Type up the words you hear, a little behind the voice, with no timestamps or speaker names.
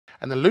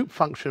And the loop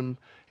function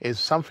is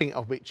something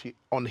of which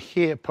on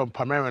here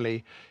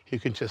primarily you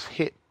can just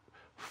hit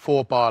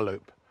 4-bar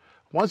loop.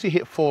 Once you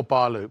hit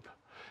 4-bar loop,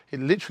 it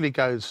literally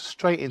goes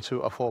straight into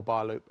a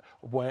 4-bar loop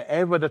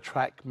wherever the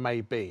track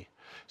may be.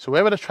 So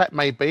wherever the track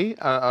may be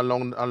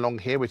along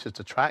here, which is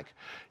the track,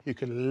 you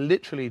can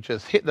literally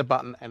just hit the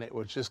button and it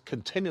will just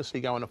continuously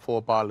go on a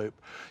 4-bar loop.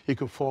 You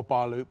can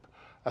 4-bar loop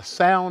a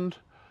sound,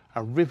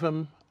 a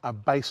rhythm, a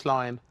bass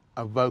line,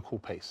 a vocal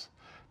piece.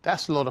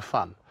 That's a lot of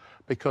fun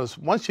because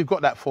once you've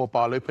got that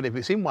 4-bar loop, and if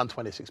it's in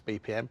 126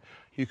 BPM,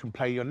 you can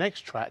play your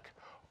next track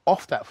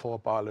off that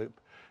 4-bar loop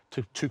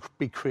to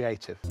be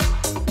creative.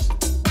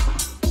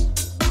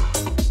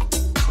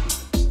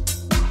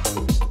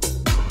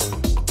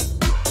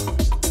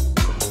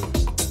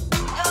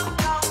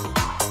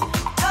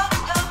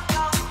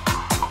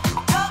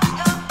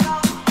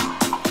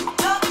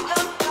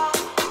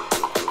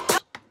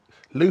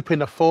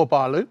 Looping a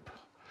 4-bar loop,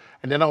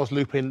 and then I was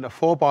looping a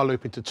 4-bar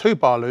loop into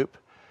 2-bar loop,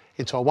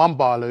 into a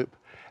 1-bar loop,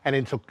 and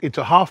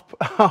into a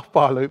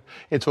half-bar loop,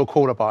 into a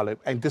 1/4-bar loop,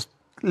 and just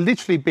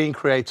literally being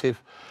creative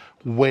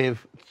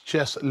with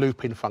just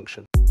looping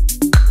function.